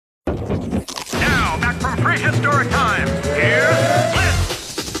prehistoric times. Here's Flint!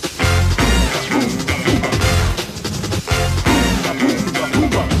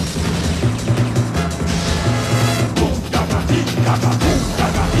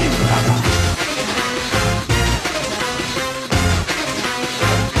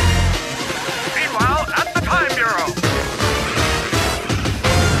 Meanwhile, at the Time Bureau.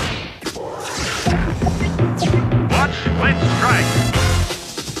 Watch Flint strike.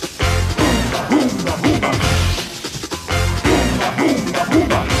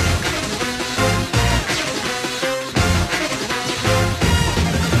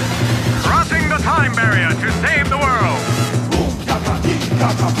 Crossing the time barrier to save the world.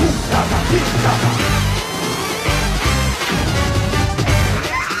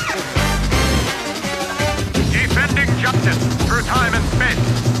 Defending justice through time and space.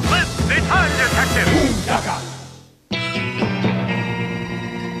 Flint, the Time Detective.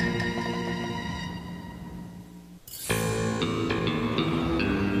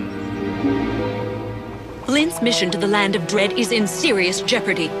 Flint's mission to the Land of Dread is in serious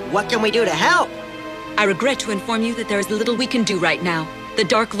jeopardy. What can we do to help? I regret to inform you that there is little we can do right now. The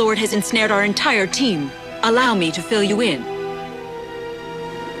Dark Lord has ensnared our entire team. Allow me to fill you in.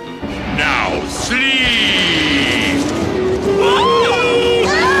 Now sleep!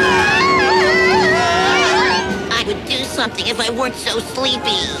 I would do something if I weren't so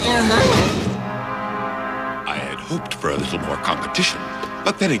sleepy. I had hoped for a little more competition,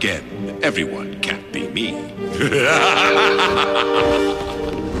 but then again, everyone can't be me.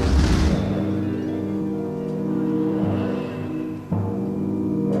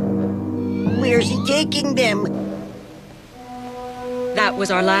 Where's he taking them? That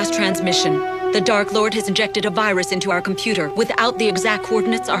was our last transmission. The Dark Lord has injected a virus into our computer. Without the exact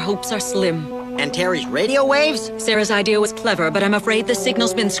coordinates, our hopes are slim. And Terry's radio waves? Sarah's idea was clever, but I'm afraid the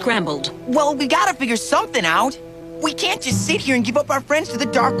signal's been scrambled. Well, we gotta figure something out. We can't just sit here and give up our friends to the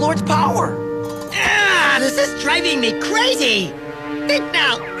Dark Lord's power. This is driving me crazy! Think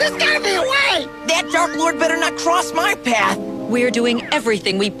now! There's gotta be a way! That Dark Lord better not cross my path. We're doing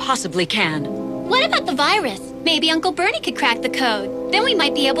everything we possibly can. What about the virus? Maybe Uncle Bernie could crack the code. Then we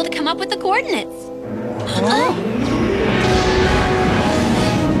might be able to come up with the coordinates.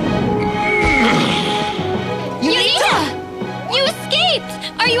 Uglinator! You escaped!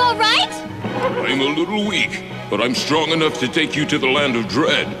 Are you all right? I'm a little weak, but I'm strong enough to take you to the Land of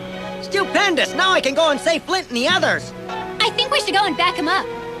Dread. Stupendous! Now I can go and save Flint and the others! I think we should go and back him up.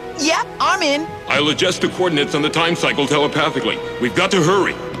 Yep, I'm in. I'll adjust the coordinates on the time cycle telepathically. We've got to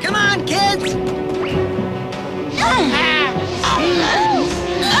hurry. Come on, kids!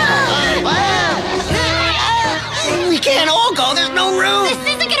 We can't all go, there's no room! This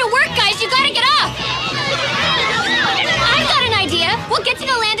isn't gonna work, guys. You gotta get off. I've got an idea. We'll get to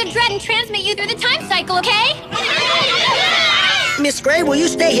the Land of Dread and transmit you through the time cycle, okay? Miss Gray, will you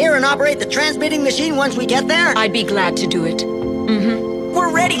stay here and operate the transmitting machine once we get there? I'd be glad to do it. We're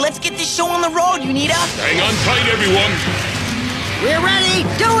ready. Let's get this show on the road, Ugnita. Hang on tight, everyone. We're ready!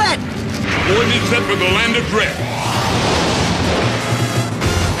 Do it! Coordinates set for the Land of Dread.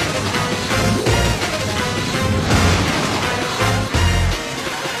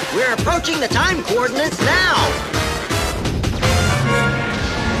 We're approaching the time coordinates now!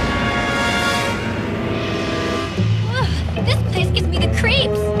 Ugh, this place gives me the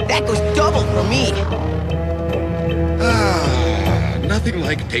creeps. That goes double for me. Nothing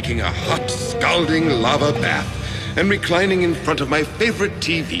like taking a hot, scalding lava bath and reclining in front of my favorite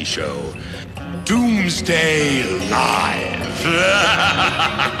TV show, Doomsday Live.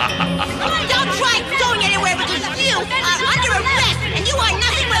 Don't try going anywhere because you are under arrest, and you are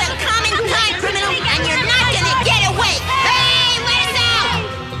nothing but a common time criminal, and you're not gonna get away. Hey, let us out!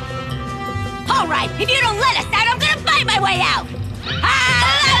 All right, if you don't let us out, I'm gonna fight my way out.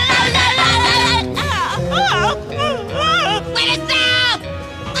 Let us out!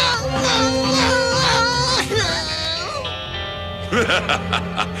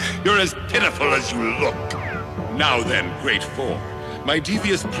 You're as pitiful as you look. Now then, Great Four, my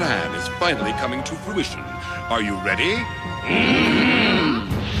devious plan is finally coming to fruition. Are you ready?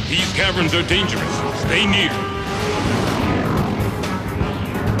 These caverns are dangerous. Stay near.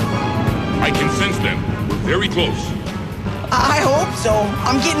 I can sense them. We're very close. I hope so.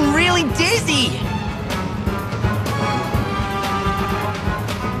 I'm getting really dizzy.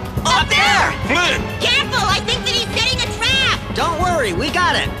 Up there! Flint! Careful, I think that he's setting a trap! Don't worry, we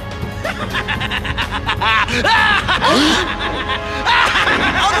got it!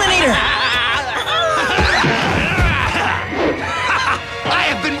 Uglinator! I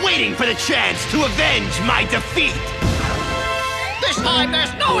have been waiting for the chance to avenge my defeat! This time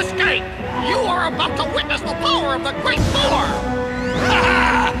there's no escape! You are about to witness the power of the Great Four!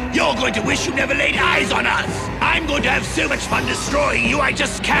 You're going to wish you never laid eyes on us! I'm going to have so much fun destroying you, I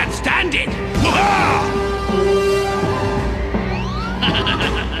just can't stand it!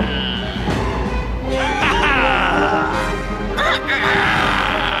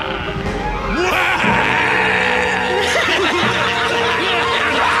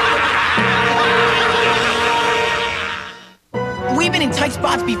 We've been in tight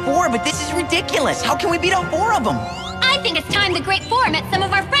spots before, but this is ridiculous. How can we beat all four of them? I think it's time the Great Four met some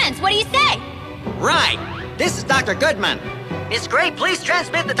of our friends. What do you say? Right. This is Dr. Goodman. Miss Gray, please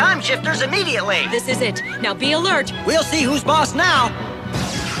transmit the time shifters immediately. This is it. Now be alert. We'll see who's boss now.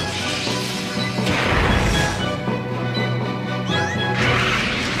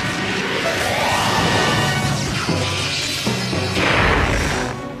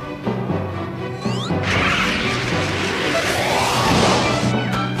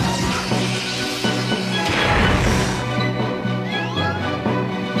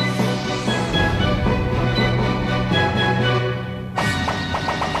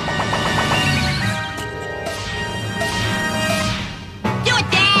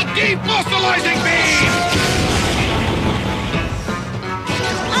 Defossilizing beam!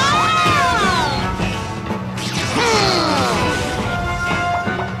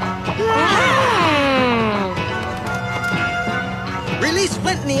 Release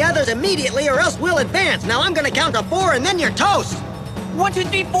Flint and the others immediately or else we'll advance. Now I'm gonna count to 4 and then you're toast. 1, 2,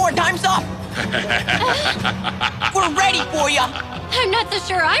 3, 4, time's up. We're ready for you. I'm not so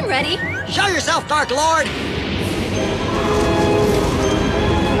sure I'm ready. Show yourself, Dark Lord.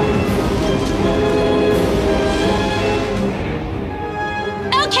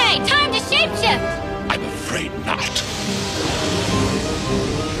 Okay, time to shapeshift. I'm afraid not.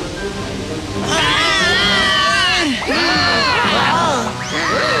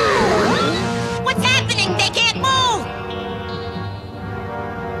 What's happening? They can't move!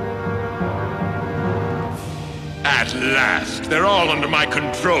 At last, they're all under my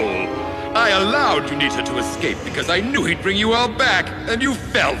control. I allowed Uglinator to escape because I knew he'd bring you all back, and you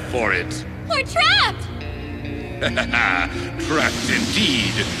fell for it. We're trapped. Trapped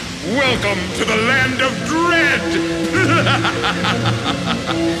indeed. Welcome to the land of dread!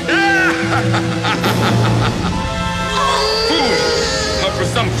 Fool! How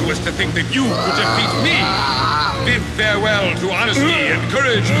presumptuous to think that you could defeat me! Bid farewell to honesty and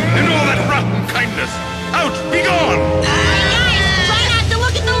courage and all that rotten kindness! Out! Be gone! Guys, try not to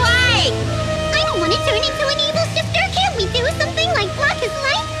look at the light! I don't want to turn into an evil shifter. Can't we do something like block his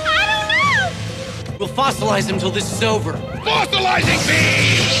light? I don't know. We'll fossilize him till this is over. Fossilizing me!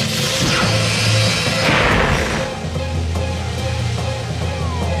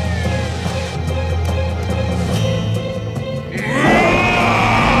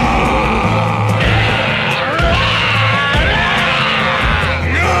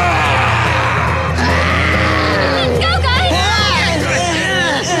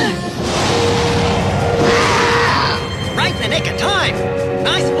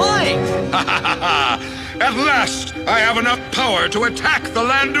 At last, I have enough power to attack the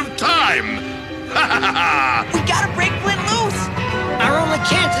land of time! We gotta break Flint loose! Our only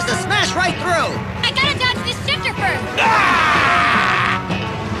chance is to smash right through. I gotta dodge this shifter first.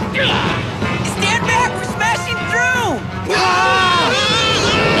 Stand back! We're smashing through!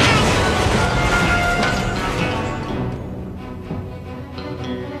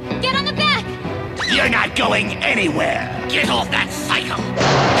 Get on the back. You're not going anywhere! Get off that cycle!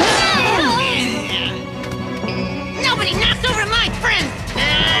 Nobody knocks over my friends!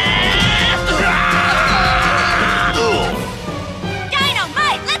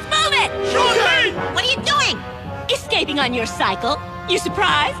 Dynamite, let's move it. What are you doing? Escaping on your cycle? You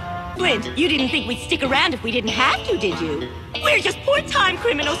surprised? Flint, you didn't think we'd stick around if we didn't have to, did you? We're just poor time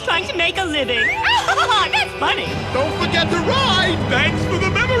criminals trying to make a living. That's funny. Don't forget to ride! Thanks for the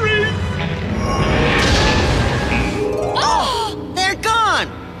memories! Oh, they're gone.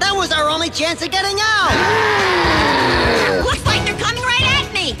 That was our only chance of getting out. Looks like they're coming right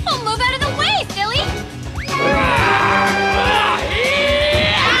at me! Oh, move out of the way, silly.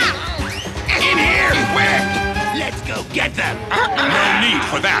 In here, quick! Let's go get them! No need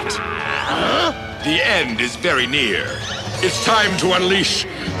for that. The end is very near. It's time to unleash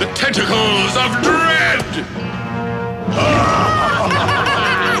the tentacles of dread!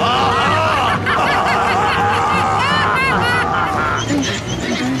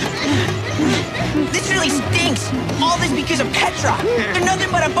 This really stinks! All this because of Petra! They're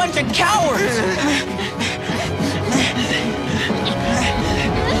nothing but a bunch of cowards!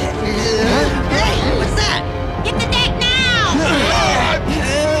 Hey, what's that? Get the deck now!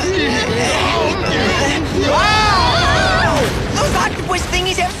 Ah!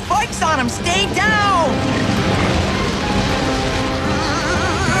 Stay down!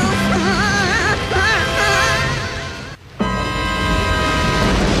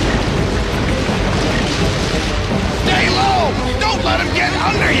 Stay low! Don't let him get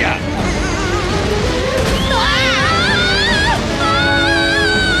under you!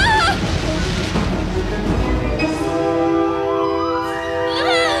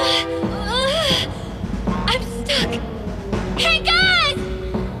 I'm stuck. Hey, guys!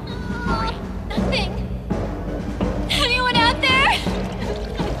 Nothing. Anyone out there?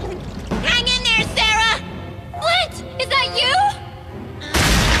 Hang in there, Sara! Flint, is that you?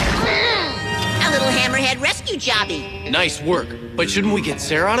 A little hammerhead rescue jobby. Nice work. But shouldn't we get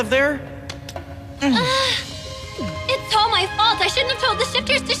Sara out of there? It's all my fault. I shouldn't have told the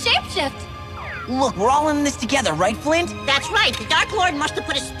shifters to shapeshift. Look, we're all in this together, right, Flint? That's right. The Dark Lord must have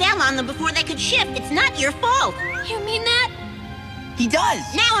put a spell on them before they could shift. It's not your fault. You mean that? He does.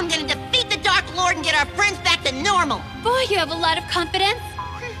 Now I'm gonna defeat the Dark Lord and get our friends back to normal. Boy, you have a lot of confidence.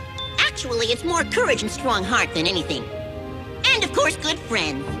 Actually, it's more courage and strong heart than anything. And, of course, good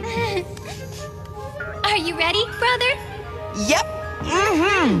friends. Are you ready, brother? Yep.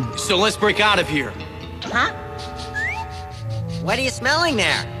 Mm-hmm. So let's break out of here. Huh? What are you smelling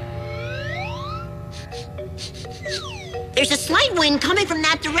there? There's a slight wind coming from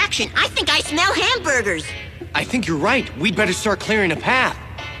that direction. I think I smell hamburgers. I think you're right. We'd better start clearing a path.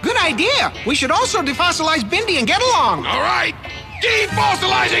 Good idea. We should also defossilize Bindi and get along. All right!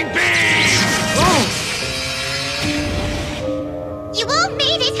 Defossilizing beam! You all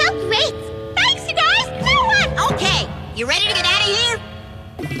made it. How great. Thanks, you guys. Now what? Okay, you ready to get out of here?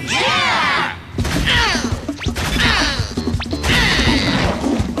 Yeah!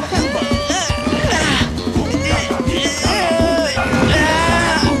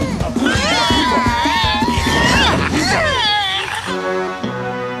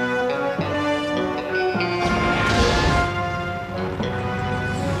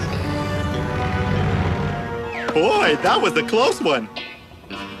 Boy, that was a close one.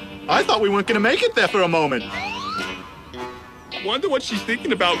 I thought we weren't going to make it there for a moment. Wonder what she's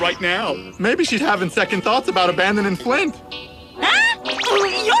thinking about right now. Maybe she's having second thoughts about abandoning Flint. Huh? Oh,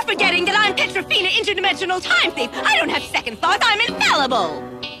 you're forgetting that I'm Petra Stamp, interdimensional time thief. I don't have second thoughts. I'm infallible.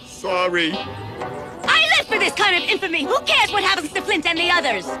 Sorry. I live for this kind of infamy. Who cares what happens to Flint and the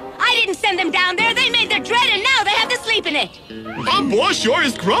others? I didn't send them down there. They made their dread, and now they have to sleep in it. Our boss sure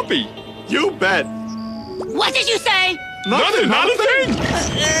is grumpy. You bet. What did you say? Nothing, not a thing.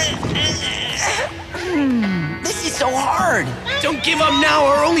 This is so hard. Don't give up now.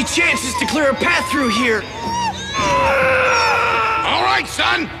 Our only chance is to clear a path through here. All right,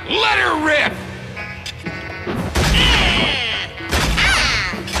 son, let her rip!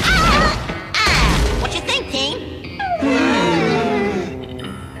 What you think, team?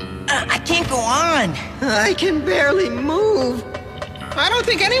 I can't go on. I can barely move. I don't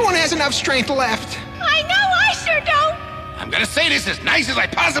think anyone has enough strength left. I know, I sure don't. I'm gonna say this as nice as I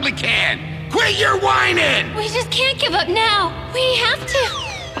possibly can. Quit your whining! We just can't give up now. We have to.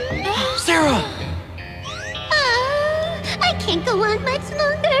 Sara! I can't go on much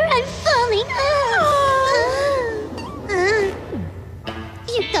longer. I'm falling.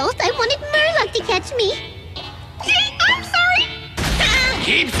 You ghost, I wanted Murloc to catch me. I'm sorry.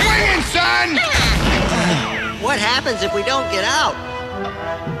 Keep swinging, son! What happens if we don't get out?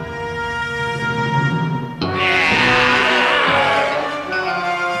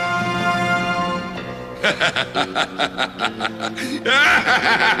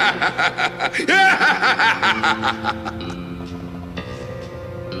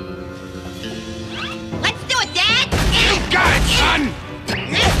 Let's do it, Dad! You got it, son!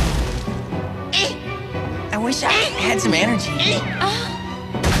 I wish I had some energy.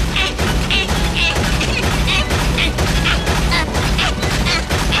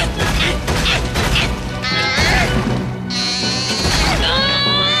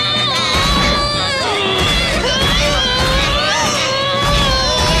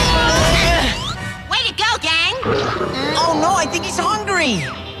 Way to go, gang! Oh no, I think he's hungry.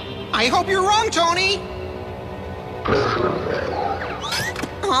 I hope you're wrong, Tony.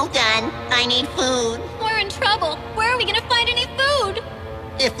 Hold on, I need food. We're in trouble. Where are we gonna find any food?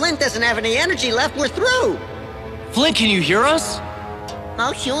 If Flint doesn't have any energy left, we're through. Flint, can you hear us?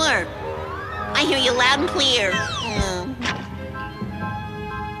 Oh, sure. I hear you loud and clear.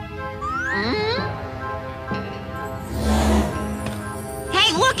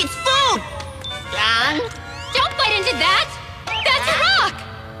 Hey, look, it's food! John? Don't bite into that! That's a rock!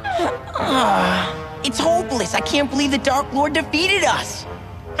 It's hopeless. I can't believe the Dark Lord defeated us.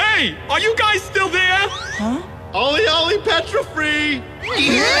 Hey, are you guys still there? Huh? Ollie, Ollie, Petra free! You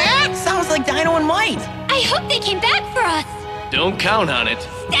hear that? Sounds like Dino and Might. I hope they came back for us. Don't count on it.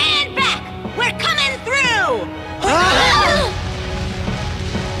 Stand back! We're coming through!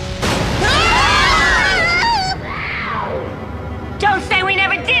 Don't say we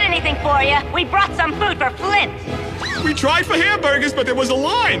never did anything for you. We brought some food for Flint. We tried for hamburgers, but there was a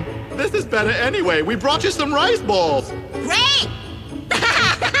line. This is better anyway. We brought you some rice balls. Great!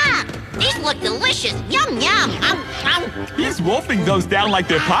 These look delicious. Yum, yum. He's wolfing those down like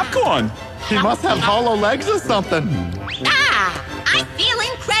they're popcorn. He must have hollow legs or something. I feel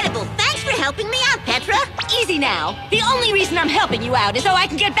incredible. Thanks for helping me out, Petra. Easy now. The only reason I'm helping you out is so I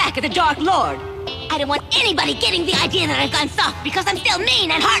can get back at the Dark Lord. I don't want anybody getting the idea that I've gone soft because I'm still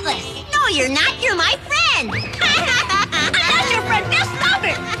mean and heartless. No, you're not. You're my friend. I'm not your friend. Now stop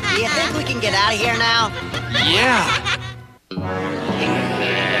it. Do you think we can get out of here now? Yeah.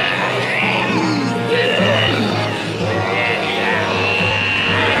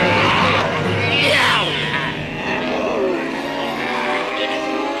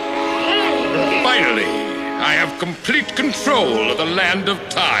 Finally, I have complete control of the land of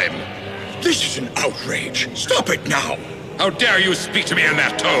time. This is an outrage. Stop it now. How dare you speak to me in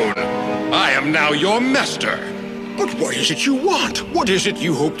that tone? I am now your master. But what is it you want? What is it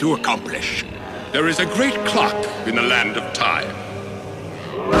you hope to accomplish? There is a great clock in the land of time.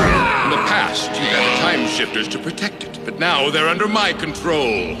 In the past, you had the time shifters to protect it, but now they're under my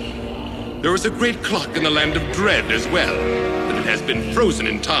control. There is a great clock in the land of dread as well, but it has been frozen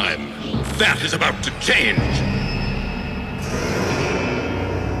in time. That is about to change.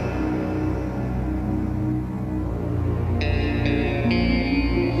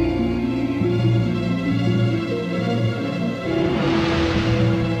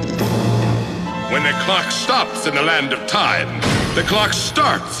 When the clock stops in the land of time, the clock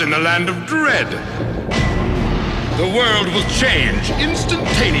starts in the land of dread. The world will change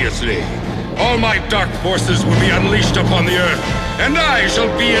instantaneously. All my dark forces will be unleashed upon the earth, and I shall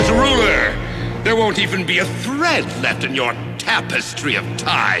be its ruler. There won't even be a thread left in your tapestry of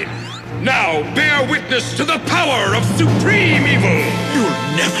time. Now bear witness to the power of supreme evil. You'll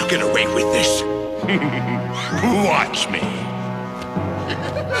never get away with this. Watch me.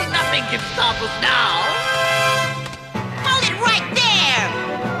 Nothing can stop us now. Hold it right there.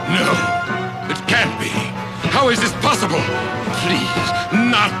 No, it can't be. How is this possible? Please,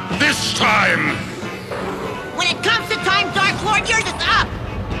 not this time. When it comes to time, Dark Lord, yours is up.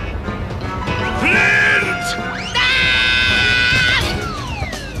 Flint!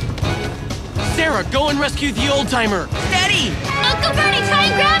 Sara, go and rescue the old-timer. Steady! Uncle Bernie, try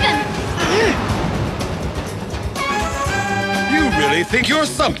and grab him. You really think you're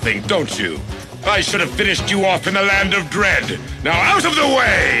something, don't you? I should have finished you off in the land of dread. Now out of the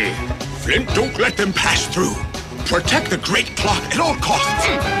way! Flint, don't let them pass through. Protect the great clock at all costs.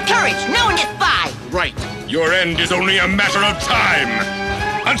 Courage, no one gets by. Right. Your end is only a matter of time.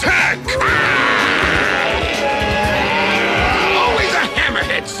 Attack! Always a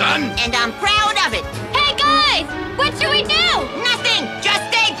hammerhead, son. And I'm proud of it. Hey, guys! What should we do? Nothing. Just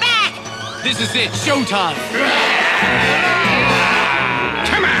stay back. This is it, showtime.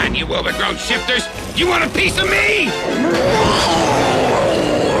 Come on, you overgrown shifters! You want a piece of me?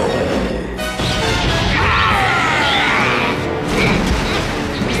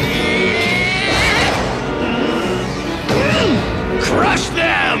 Crush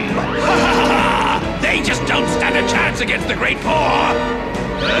them! They just don't stand a chance against the Great Paw!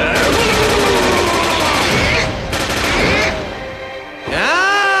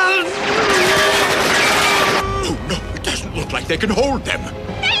 Oh no, it doesn't look like they can hold them.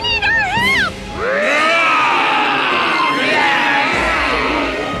 They need our help!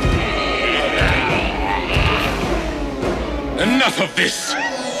 Enough of this!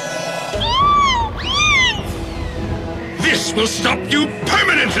 This will stop you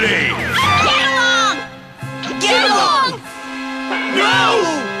permanently! Get along! Get along! No!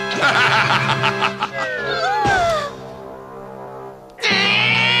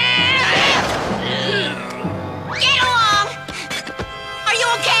 Get along! Are you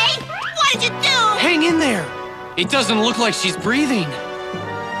okay? What did you do? Hang in there. It doesn't look like she's breathing.